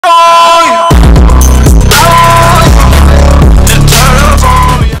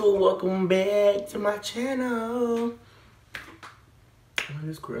channel. On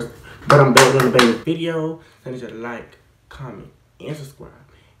this girl. But I'm back on the baby video. So make sure to like, comment, and subscribe.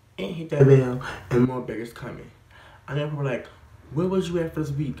 And hit that bell. And more beggars coming. I know people like, where was you at for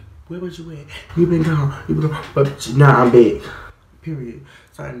this week? Where was you at? You been gone. But now I'm back. Period.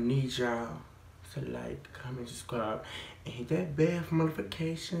 So I need y'all to like, comment, subscribe, and hit that bell for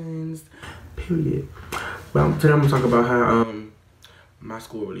notifications. Period. But today I'm gonna talk about how my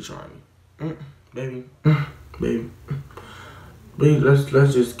school really tried me. Baby,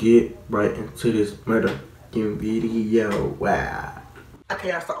 let's just get right into this motherfucking video. Wow.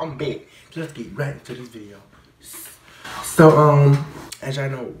 Okay, so I'm back. Let's get right into this video. So as y'all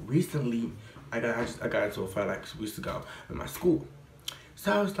know, recently I got into a fight like 2 weeks ago in my school.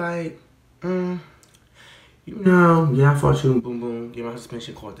 So I was like, yeah, I fought you, boom, boom, get my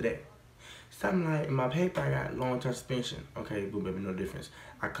suspension called today. So I'm like, in my paper, I got long-term suspension. Okay, boom, baby, no difference.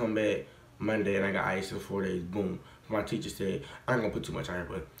 I come back Monday and I got ice in 4 days, boom. My teacher said, I ain't gonna put too much on here,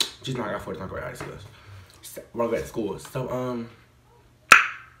 but just know I got 4 days, I'm gonna go ice with us. So, when I got to school. So,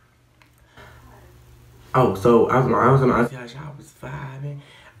 so I was on the ice house, I was vibing.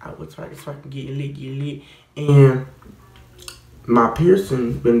 I was trying to get lit. And my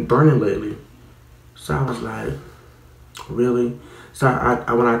piercing been burning lately. So I was like, really? So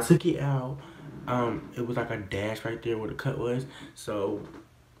I when I took it out, it was like a dash right there where the cut was. So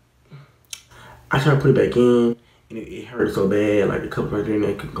I tried to put it back in, and it hurt so bad, like the cut was right there and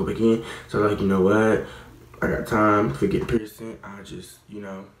I couldn't go back in. So I was like, you know what? I got time to get piercing. I'll just,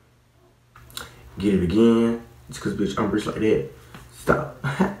 get it again. Just cause bitch, I'm rich like that. Stop.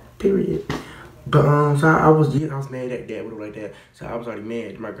 Period. But so I was mad at that, whatever like that. So I was already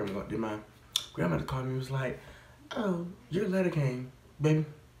mad. My grandmother called me and was like, oh, your letter came, baby.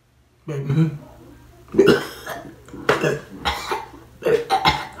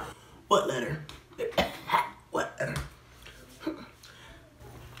 What letter? What letter?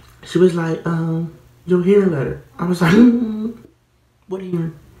 She was like, your hearing letter. I was like, what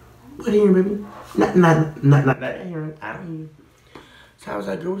hearing? What hearing, baby? Not that hearing. I don't hear. So I was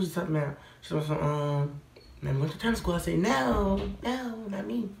like, girl, what you talking about? She was like, man, went to time school. I said, no, not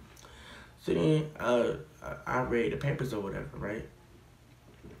me. So then I read the papers or whatever, right?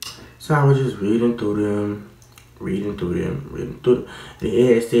 So I was just reading through them.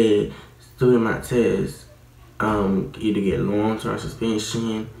 The ad said, student might test, either get long-term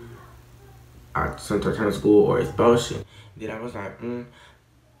suspension, sent to return to school, or expulsion. Then I was like, why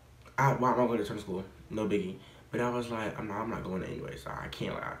am I going to return to school? No biggie. But I was like, I'm not going anyway, so I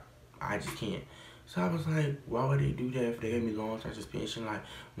can't, like, I just can't. So I was like, why would they do that if they gave me long-term suspension? Like,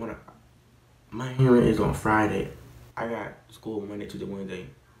 my hearing is on Friday. I got school Monday, Tuesday, Wednesday,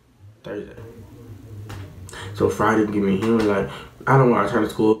 Thursday. So Friday give me a hearing, like, I don't want to return to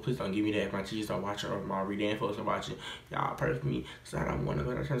school. Please don't give me that. If my teachers are watching or my reading folks are watching, y'all pray for me. Because I don't want to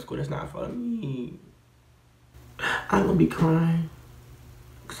go to return to school. That's not for me. I'm going to be crying.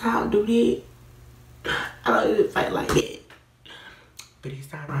 Because I don't do that. I don't even fight like that. But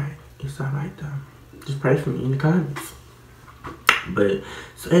it's alright. It's alright though. Just pray for me in the comments. But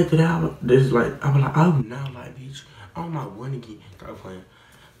so after that, I was like, oh no, like bitch, I don't mind one again. Start playing.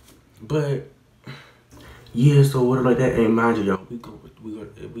 But yeah, so what like that? And mind you, y'all,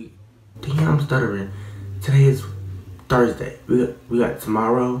 we. Damn, I'm stuttering. Today is Thursday. We got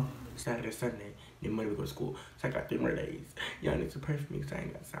tomorrow, Saturday, Sunday, then Monday we go to school. So I got 3 more days. Y'all need to pray for me because I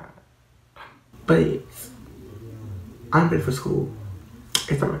ain't got time. But I'm ready for school.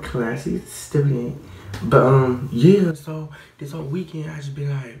 It's on my classy student. But yeah, so this whole weekend I just been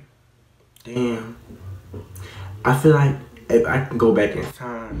like, damn. I feel like if I can go back in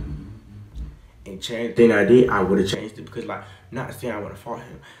time and change the thing I did, I would have changed it. Because like, not saying I would have fought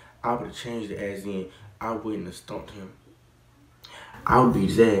him, I would have changed it as in I wouldn't have stumped him. I would beat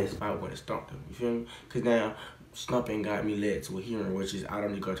his ass if I would have stumped him. You feel me? Because now stumping got me led to a hearing, which is I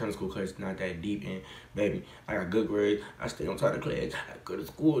don't need to go to return to school because it's not that deep. And baby, I got good grades. I stay on top of the class. I go to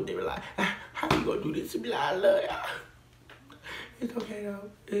school. They were like, how you gonna do this to me? Like, I love y'all. It's okay though.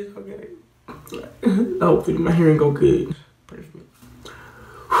 It's okay. Hopefully my hearing go good. Pray for me.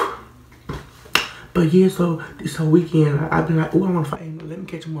 But yeah, so this whole weekend I've been like, oh, I want to fight him. Let me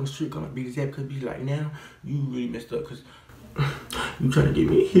catch him on the street. Come and beat his ass because he's like, now you really messed up because you trying to get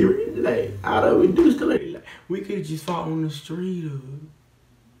me a hearing. Like, I don't even do stuff like that. Like, we could have just fought on the street.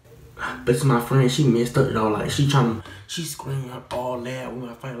 But to my friend, she messed up though. Like, she screaming all loud when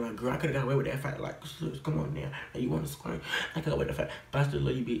I fight. Like, girl, I could have got away with that fight. Like, come on now. Like, you want to scream? I could have got away with that fight. But I still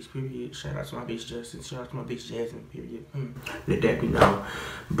love you, bitch, period. Shout out to my bitch Justin. Shout out to my bitch Jasmine, period. Let that be known.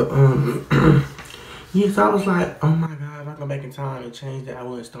 But, yeah, so I was like, oh my God, if I go back in time and change that, I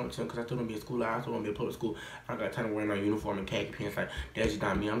wouldn't stump to him because I still want to be in school. I still want to be in public school. I don't got time to wear no uniform and khaki pants. Like, that's just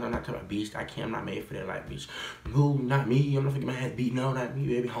not me. I'm not talking about beast. I'm not made for that. Like, bitch, who? Not me. I'm not thinking my head beat. No, not me,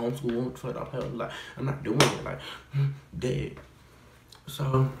 baby. Homeschool. Like, I'm not doing it. Like, dead.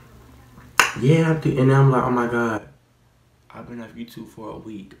 So, yeah, and I'm like, oh my God. I've been off YouTube for a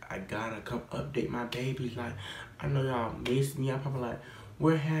week. I gotta come update my babies. Like, I know y'all miss me. I'm probably like,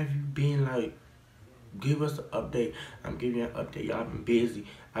 where have you been? Like, give us an update. I'm giving you an update. Y'all been busy.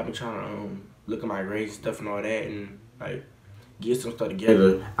 I've been trying to look at my grades and stuff and all that, and like get some stuff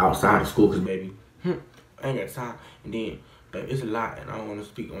together outside of school. Cause baby, I ain't got time. And then, but it's a lot, and I don't want to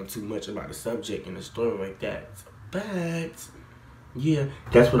speak on too much about the subject and the story like that. But yeah,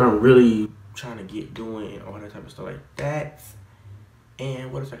 that's what I'm really trying to get doing and all that type of stuff like that.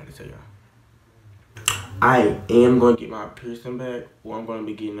 And what else I gotta tell y'all? I am going to get my piercing back, or I'm going to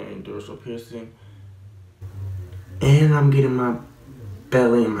be getting an endorsal piercing. And I'm getting my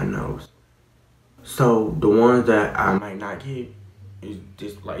belly and my nose. So the ones that I might not get is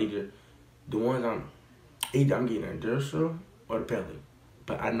just like either the ones I'm getting an endorsal or the belly.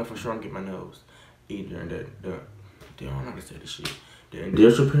 But I know for sure I'm getting my nose. Either the I don't know how to say this shit. The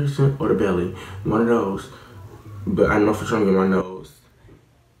endorsal piercing or the belly. One of those. But I know for sure I'm getting my nose.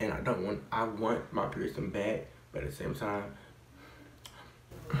 And I want my piercing back, but at the same time,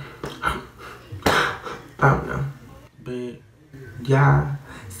 I don't know. But yeah,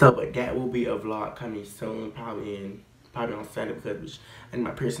 so but that will be a vlog coming soon, probably on Sunday, because I need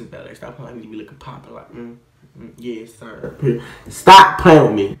my piercing back. Stop playing. I need to be looking popping like, yes sir. Stop playing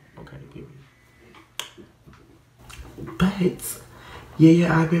with me. Okay, period. But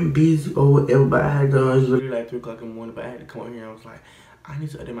yeah, I've been busy or whatever, but I had done. It's literally like 3 o'clock in the morning, but I had to come over here and I was like, I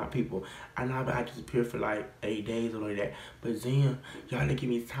need to update my people. I know I disappeared for like 8 days or like that, but then y'all didn't give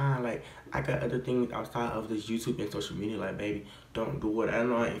me time. Like, I got other things outside of this YouTube and social media. Like, baby, don't do it. I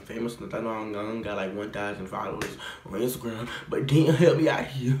know I ain't famous enough. I know I don't got like 1,000 followers on Instagram, but then help me out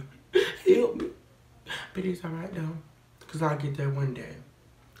here. Help me. But it's alright though, cause I'll get there one day.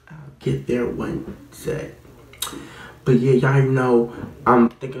 I'll get there one day. But yeah, y'all know I'm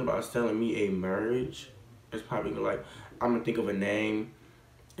thinking about selling me a merge. It's probably like, I'm gonna think of a name.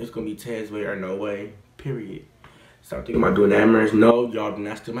 It's gonna be Ted's Way or No Way, period. So I'm thinking about doing that merge. No, y'all do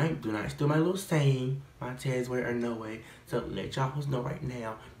not steal my little saying, my Ted's Way or No Way. So let y'all know right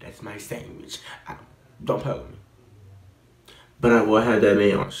now, that's my saying, bitch. Don't play with me. But I will have that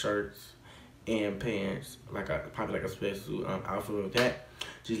made on shirts and pants, probably like a special outfit with that.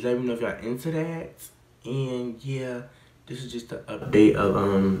 Just let me know if y'all into that. And yeah, this is just an update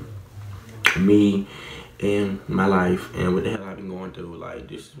of me and my life and what the hell I've been going through. Like,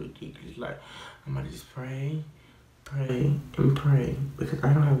 this is ridiculous. Like, I'm gonna just pray and pray because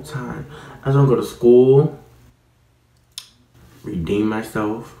I don't have time. I just want to go to school, redeem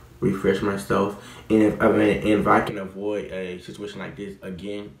myself, refresh myself, and if I can avoid a situation like this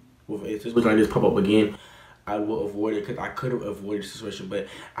again, with a situation like this pop up again, I will avoid it, because I could have avoided the situation, but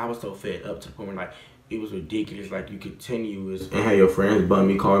I was so fed up to the point where, like, it was ridiculous. Like, you continuous and have your friends bum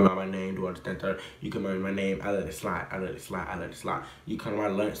me, calling out my name, do understand third. You come out my name, I let it slide, I let it slide, I let it slide. You come to my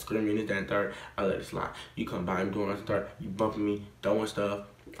lunch screaming this, that, and third, I let it slide. You come by, I'm doing this, third, you bumping me, throwing stuff,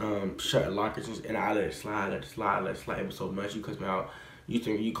 shutting lockers, and I let it slide, I let it slide, I let it slide. It was so much. You cuss me out.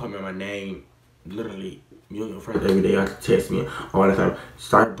 You call me out my name, literally. You and your friends every day, I have to text me all that time,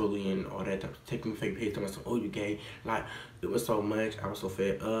 start bullying, all that stuff, taking fake pictures, telling myself, oh, you gay. Like, it was so much. I was so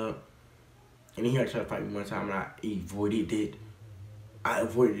fed up. And then he had to try to fight me one time, and I avoided it.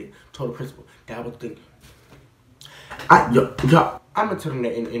 Told the principal that was the thing. I'm gonna tell him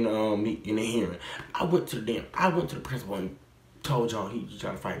that in the hearing. I went to the principal and told y'all he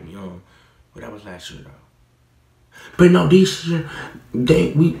tried to fight me. But that was last year though. But no, this year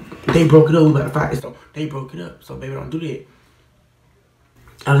they broke it up. We about to fight, so they broke it up. So baby, don't do that.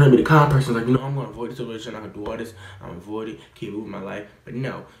 I was gonna be the calm person, like, you know, I'm gonna avoid the situation, I'm gonna do all this, I'm gonna avoid it, keep moving my life. But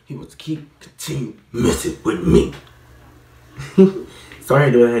no, he wants to continue messing with me. So I had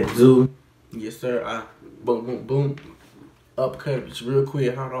to do what I had to do. Yes, sir. Boom, boom, boom. Upcut bitch real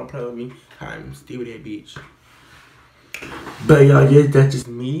quick. How don't play with me? I'm still with that bitch. But y'all, yes, that's just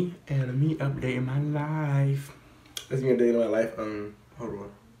me and me updating my life. That's me updating my life. Hold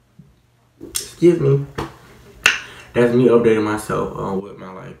on. Excuse me. That's me updating myself on what my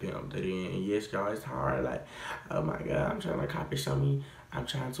life been updating. And yes, y'all, it's hard. Like, oh my God, I'm trying to accomplish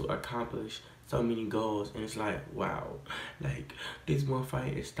so many goals. And it's like, wow. Like, this one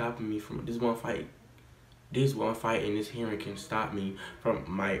fight is stopping me from this one fight in this hearing can stop me from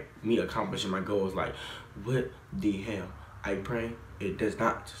me accomplishing my goals. Like, what the hell? I pray it does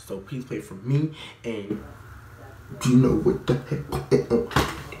not. So please pray for me and You know what the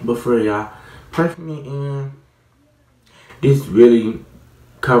heck. But for y'all, pray for me, and this really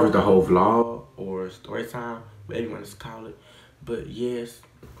covers the whole vlog or story time, whatever you want to call it. But yes,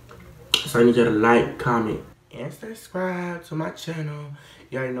 so I need you to like, comment, and subscribe to my channel.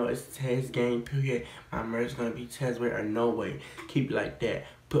 You already know it's Tez Game, period. My merch is going to be Tez Way or No Way. Keep it like that.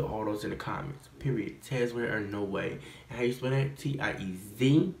 Put all those in the comments, period. Tez Way or No Way. And how you spell that?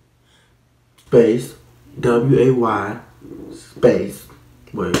 T-I-E-Z space W-A-Y space.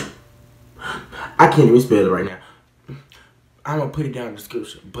 Wait. I can't even spell it right now. I'm going to put it down in the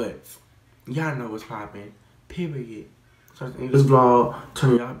description. But y'all know what's popping, period. So in this vlog,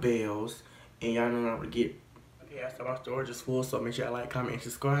 turn y'all bells, and y'all know I'm gonna get. Okay, so my storage is full, so make sure y'all like, comment, and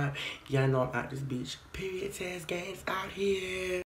subscribe. Y'all know I'm out this bitch. Period. Taz Games out here.